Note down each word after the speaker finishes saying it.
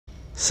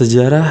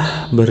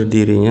Sejarah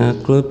berdirinya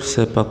klub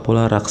sepak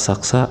bola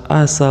raksasa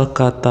asal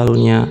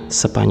Catalunya,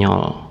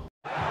 Spanyol.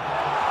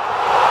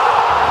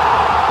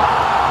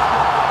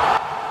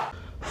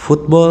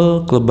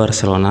 Football Klub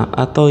Barcelona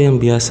atau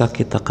yang biasa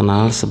kita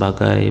kenal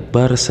sebagai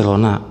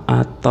Barcelona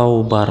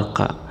atau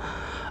Barca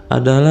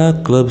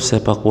adalah klub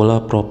sepak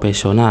bola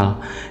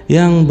profesional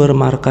yang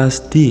bermarkas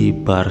di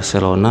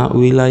Barcelona,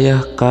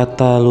 wilayah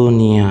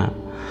Catalunya,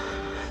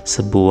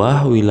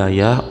 sebuah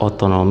wilayah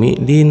otonomi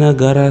di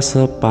negara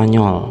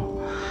Spanyol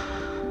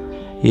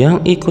yang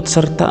ikut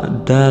serta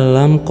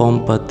dalam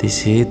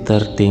kompetisi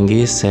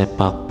tertinggi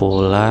sepak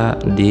bola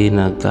di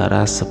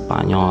negara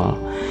Spanyol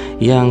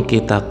yang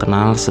kita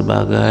kenal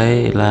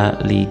sebagai La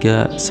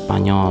Liga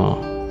Spanyol.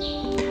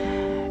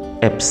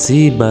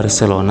 FC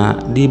Barcelona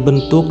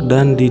dibentuk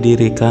dan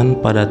didirikan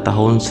pada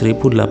tahun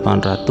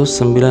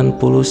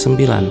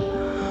 1899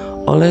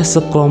 oleh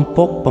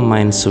sekelompok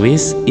pemain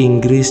Swiss,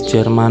 Inggris,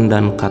 Jerman,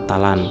 dan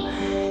Katalan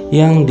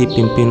yang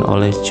dipimpin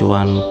oleh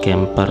Joan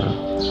Gamper.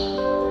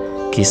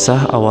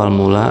 Kisah awal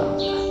mula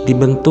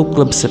dibentuk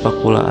klub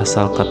sepak bola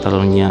asal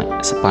Catalunya,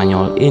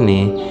 Spanyol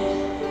ini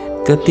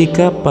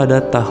ketika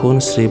pada tahun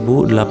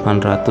 1898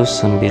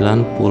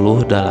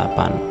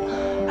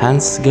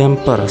 Hans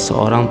Gamper,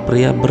 seorang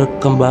pria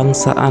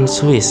berkebangsaan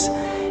Swiss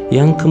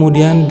yang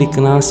kemudian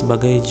dikenal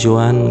sebagai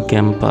Joan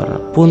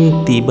Gamper,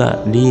 pun tiba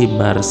di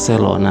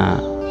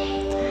Barcelona.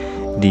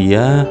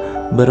 Dia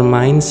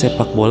bermain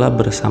sepak bola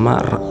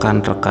bersama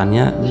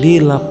rekan-rekannya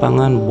di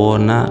lapangan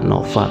Bona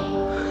Nova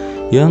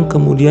yang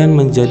kemudian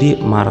menjadi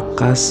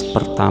markas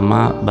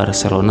pertama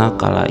Barcelona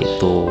kala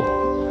itu.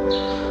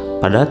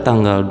 Pada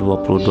tanggal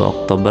 22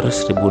 Oktober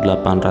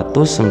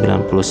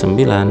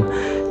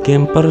 1899,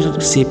 Gamper,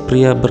 si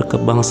pria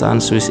berkebangsaan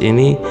Swiss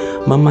ini,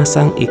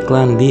 memasang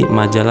iklan di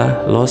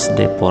majalah Los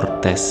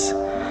Deportes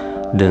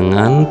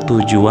dengan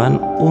tujuan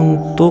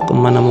untuk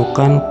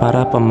menemukan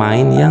para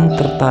pemain yang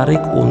tertarik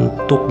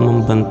untuk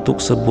membentuk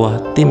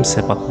sebuah tim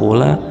sepak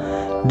bola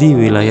di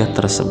wilayah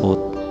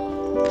tersebut.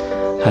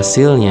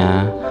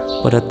 Hasilnya,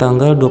 pada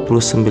tanggal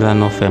 29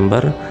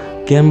 November,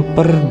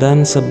 Gamper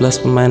dan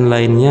 11 pemain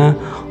lainnya,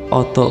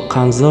 Otto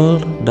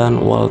Kanzel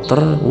dan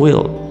Walter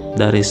Will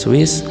dari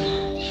Swiss,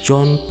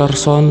 John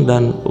Persson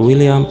dan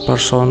William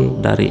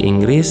Persson dari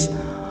Inggris,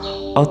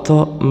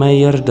 Otto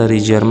Meyer dari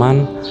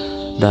Jerman,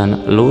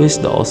 dan Luis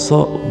de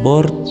Osso,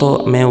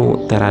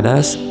 Bartomeu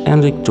Terradas,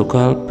 Enric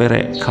Ducal,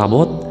 Pere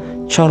Cabot,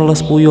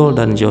 Charles Puyol,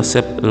 dan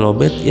Josep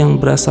Lobet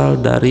yang berasal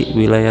dari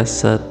wilayah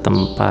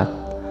setempat.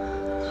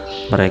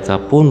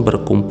 Mereka pun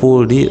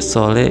berkumpul di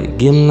Sole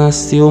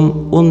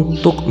Gymnasium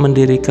untuk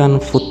mendirikan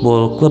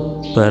Football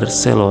Klub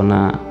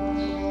Barcelona.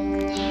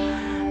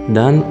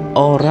 Dan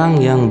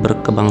orang yang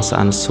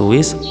berkebangsaan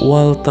Swiss,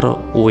 Walter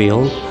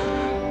Will,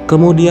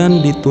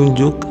 kemudian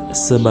ditunjuk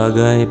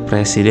sebagai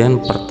presiden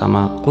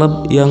pertama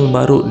klub yang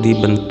baru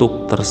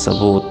dibentuk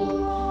tersebut.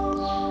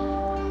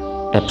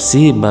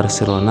 FC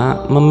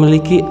Barcelona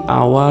memiliki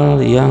awal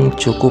yang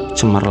cukup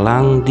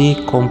cemerlang di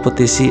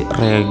kompetisi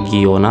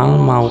regional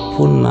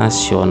maupun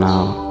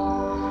nasional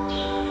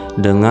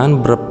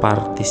dengan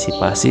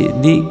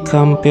berpartisipasi di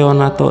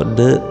Campeonato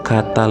de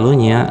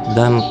Catalunya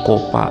dan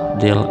Copa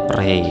del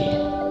Rey.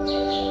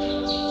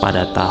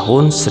 Pada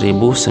tahun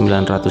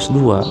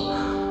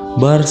 1902,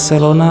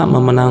 Barcelona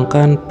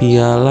memenangkan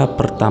piala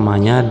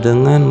pertamanya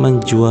dengan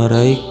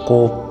menjuarai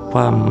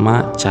Copa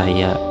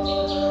Macaya.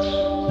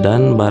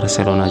 Dan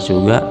Barcelona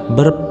juga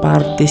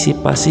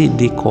berpartisipasi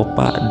di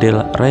Copa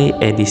del Rey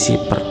edisi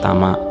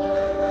pertama.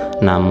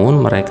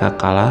 Namun mereka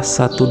kalah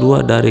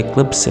 1-2 dari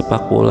klub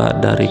sepak bola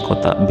dari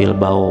kota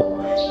Bilbao,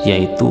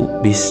 yaitu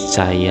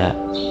Biscaya.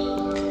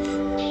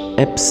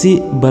 FC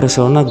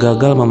Barcelona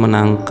gagal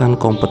memenangkan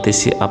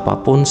kompetisi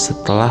apapun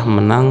setelah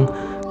menang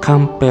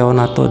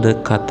Campeonato de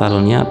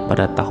Catalunya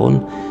pada tahun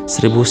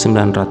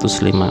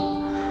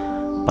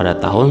 1905. Pada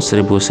tahun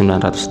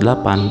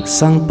 1908,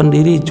 sang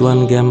pendiri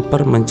Joan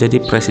Gamper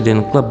menjadi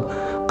presiden klub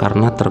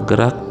karena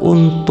tergerak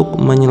untuk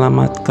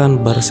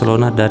menyelamatkan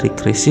Barcelona dari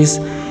krisis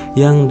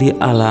yang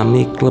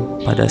dialami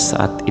klub pada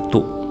saat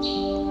itu.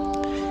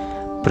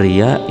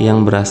 Pria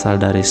yang berasal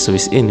dari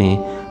Swiss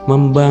ini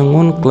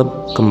membangun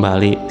klub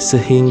kembali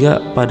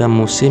sehingga pada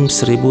musim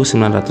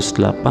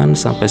 1908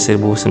 sampai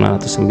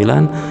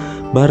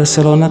 1909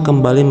 Barcelona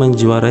kembali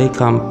menjuarai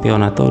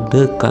Campeonato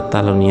de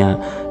Catalunya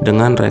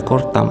dengan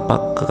rekor tanpa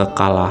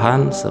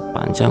kekalahan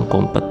sepanjang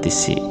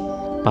kompetisi.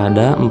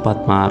 Pada 4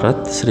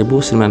 Maret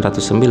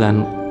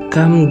 1909,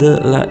 Camp de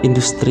la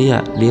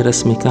Industria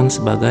diresmikan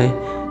sebagai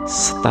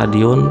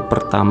stadion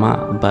pertama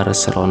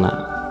Barcelona.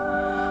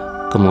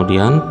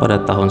 Kemudian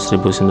pada tahun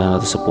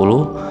 1910,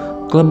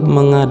 klub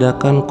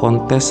mengadakan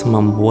kontes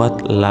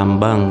membuat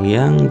lambang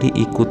yang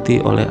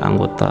diikuti oleh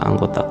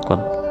anggota-anggota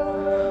klub.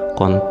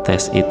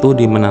 Kontes itu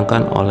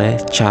dimenangkan oleh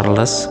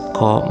Charles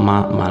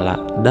Komamala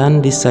dan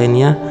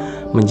desainnya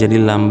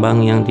menjadi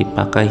lambang yang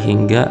dipakai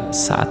hingga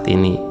saat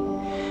ini.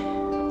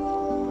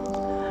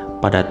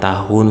 Pada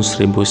tahun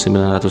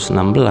 1916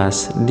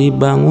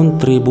 dibangun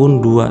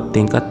tribun 2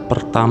 tingkat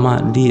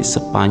pertama di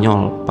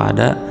Spanyol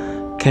pada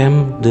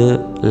Camp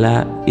de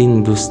la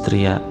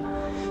Industria,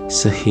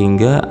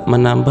 sehingga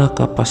menambah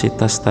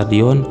kapasitas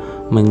stadion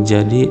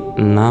menjadi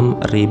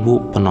 6.000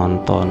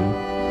 penonton.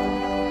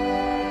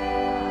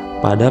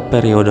 Pada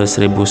periode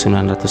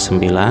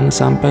 1909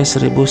 sampai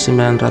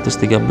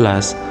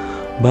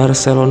 1913,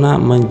 Barcelona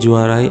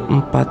menjuarai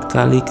 4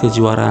 kali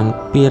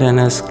kejuaraan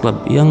Pyrenees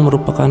Club yang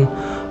merupakan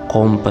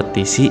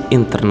kompetisi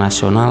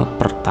internasional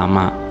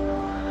pertama.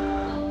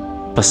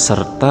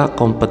 Peserta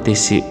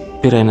kompetisi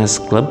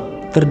Pyrenees Club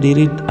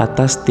terdiri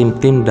atas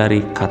tim-tim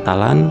dari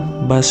Katalan,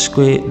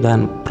 Basque,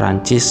 dan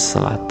Prancis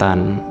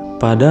Selatan.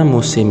 Pada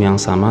musim yang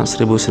sama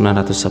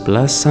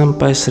 1911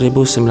 sampai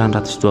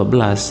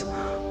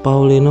 1912,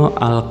 Paulino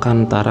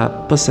Alcantara,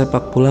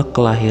 pesepak bola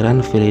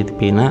kelahiran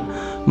Filipina,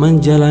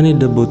 menjalani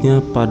debutnya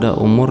pada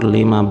umur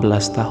 15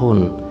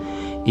 tahun.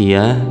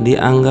 Ia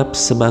dianggap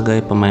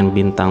sebagai pemain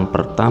bintang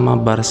pertama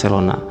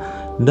Barcelona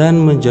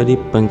dan menjadi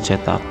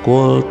pencetak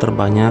gol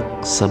terbanyak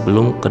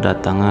sebelum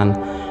kedatangan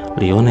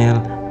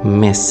Lionel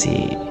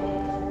Messi.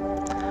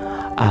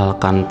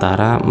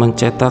 Alcantara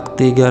mencetak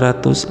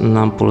 369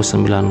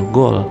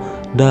 gol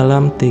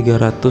dalam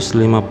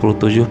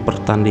 357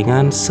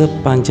 pertandingan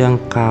sepanjang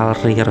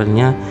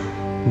karirnya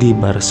di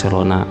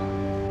Barcelona.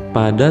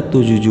 Pada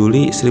 7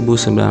 Juli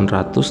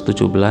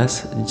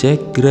 1917,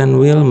 Jack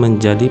Granville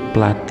menjadi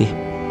pelatih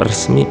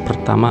resmi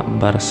pertama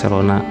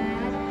Barcelona.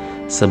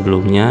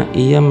 Sebelumnya,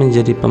 ia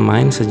menjadi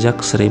pemain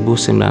sejak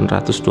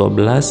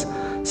 1912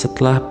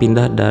 setelah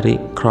pindah dari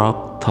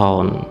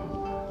Town.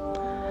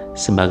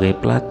 Sebagai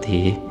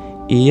pelatih,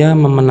 ia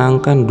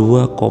memenangkan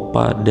 2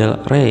 Copa del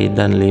Rey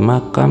dan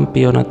 5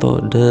 Campeonato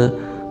de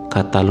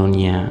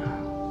Catalunya.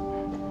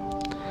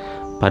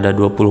 Pada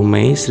 20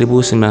 Mei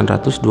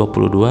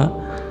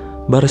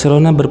 1922,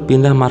 Barcelona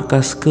berpindah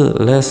markas ke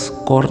Les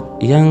Corts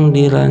yang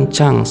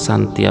dirancang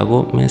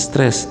Santiago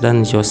Mestres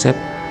dan Josep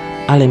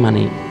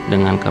Alemany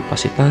dengan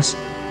kapasitas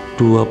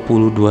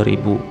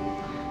 22.000.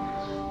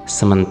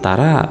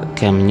 Sementara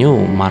Camp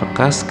Nou,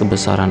 markas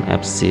kebesaran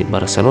FC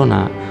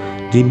Barcelona,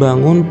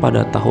 dibangun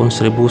pada tahun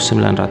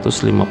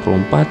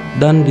 1954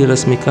 dan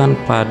diresmikan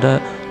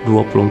pada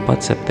 24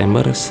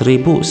 September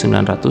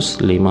 1957.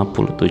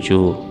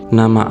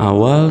 Nama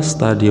awal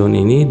stadion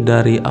ini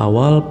dari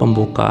awal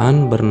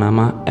pembukaan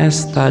bernama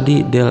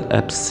Estadi del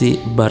FC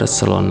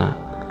Barcelona.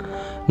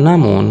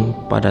 Namun,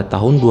 pada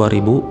tahun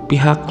 2000,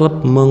 pihak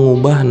klub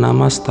mengubah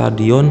nama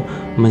stadion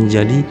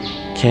menjadi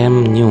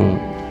Camp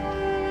Nou.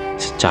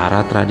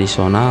 Secara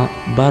tradisional,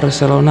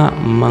 Barcelona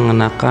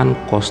mengenakan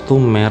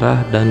kostum merah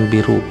dan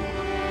biru,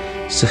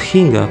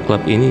 sehingga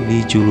klub ini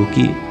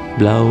dijuluki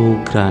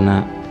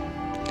Blaugrana.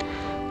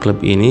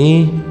 Klub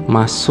ini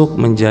masuk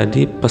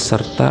menjadi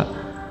peserta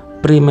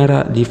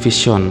Primera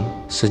Division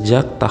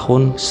sejak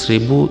tahun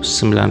 1928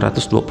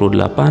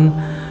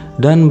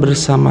 dan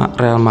bersama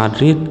Real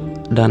Madrid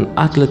dan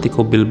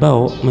Atletico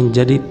Bilbao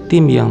menjadi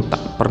tim yang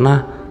tak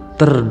pernah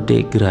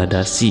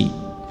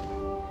terdegradasi.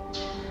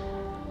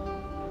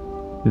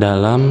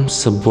 Dalam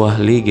sebuah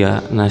liga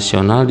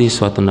nasional di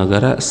suatu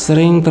negara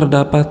sering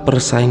terdapat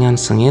persaingan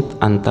sengit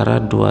antara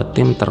 2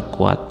 tim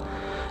terkuat,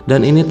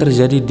 dan ini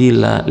terjadi di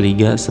La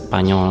Liga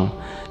Spanyol,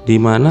 di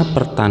mana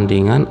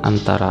pertandingan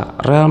antara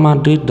Real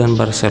Madrid dan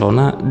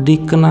Barcelona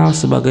dikenal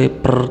sebagai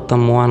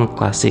pertemuan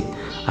klasik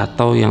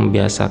atau yang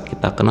biasa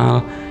kita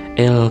kenal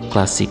El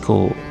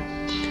Clasico.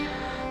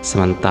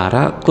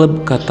 Sementara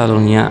klub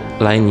Catalunya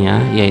lainnya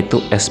yaitu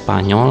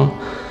Espanyol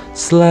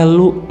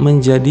selalu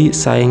menjadi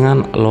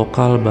saingan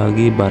lokal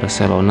bagi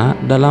Barcelona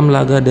dalam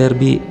laga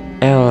derby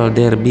El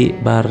Derby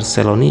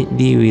Barcelona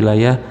di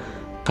wilayah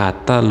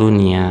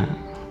Catalunya.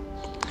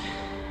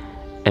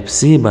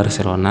 FC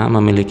Barcelona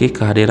memiliki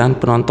kehadiran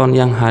penonton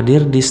yang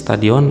hadir di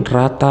stadion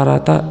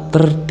rata-rata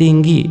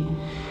tertinggi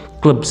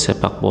klub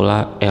sepak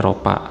bola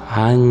Eropa,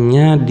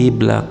 hanya di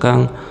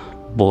belakang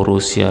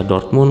Borussia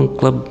Dortmund,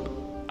 klub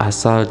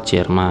asal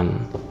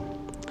Jerman.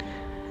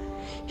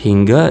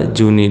 Hingga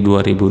Juni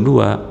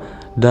 2002,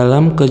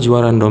 dalam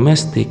kejuaraan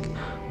domestik,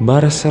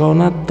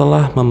 Barcelona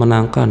telah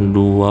memenangkan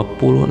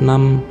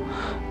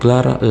 26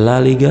 gelar La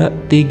Liga,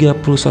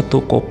 31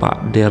 Copa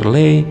del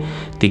Rey,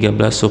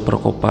 13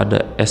 Supercopa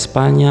de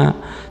España,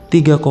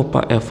 3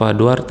 Copa Eva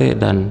Duarte,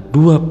 dan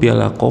 2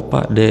 Piala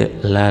Copa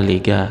de la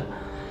Liga.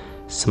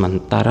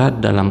 Sementara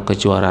dalam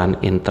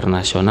kejuaraan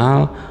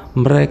internasional,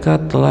 mereka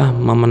telah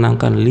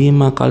memenangkan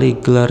 5 kali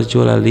gelar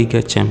juara Liga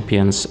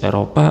Champions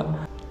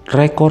Eropa,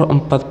 rekor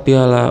 4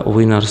 piala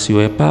Winners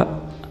UEFA,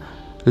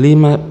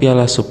 5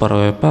 piala Super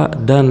UEFA,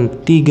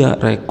 dan 3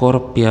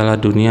 rekor piala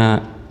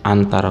dunia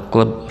antar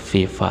klub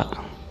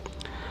FIFA.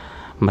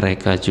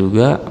 Mereka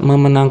juga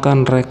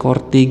memenangkan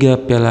rekor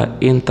 3 piala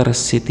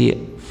Intercity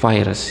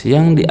Fires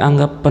yang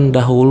dianggap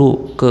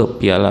pendahulu ke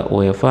piala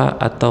UEFA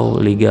atau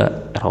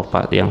Liga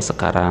Eropa yang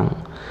sekarang.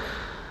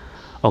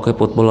 Oke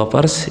football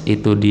lovers,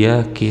 itu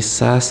dia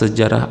kisah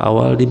sejarah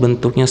awal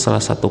dibentuknya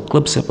salah satu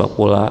klub sepak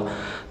bola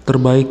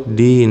terbaik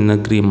di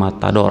negeri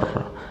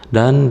Matador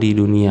dan di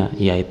dunia,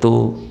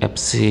 yaitu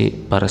FC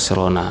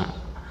Barcelona.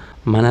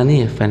 Mana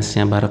nih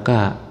fansnya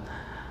Barca?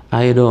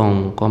 Ayo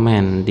dong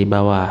komen di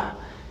bawah.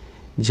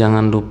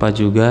 Jangan lupa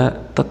juga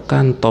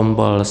tekan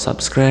tombol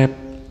subscribe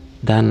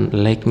dan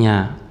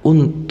like-nya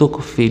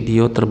untuk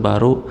video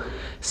terbaru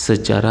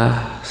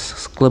sejarah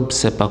klub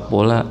sepak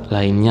bola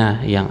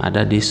lainnya yang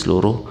ada di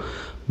seluruh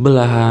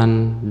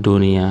belahan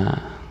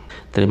dunia.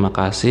 Terima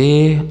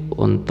kasih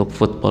untuk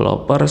football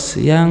lovers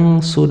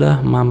yang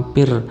sudah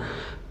mampir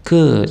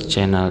ke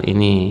channel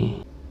ini.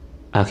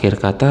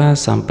 Akhir kata,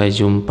 sampai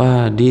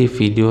jumpa di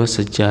video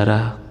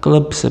sejarah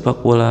klub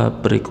sepak bola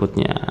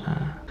berikutnya.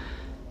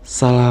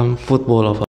 Salam football lovers.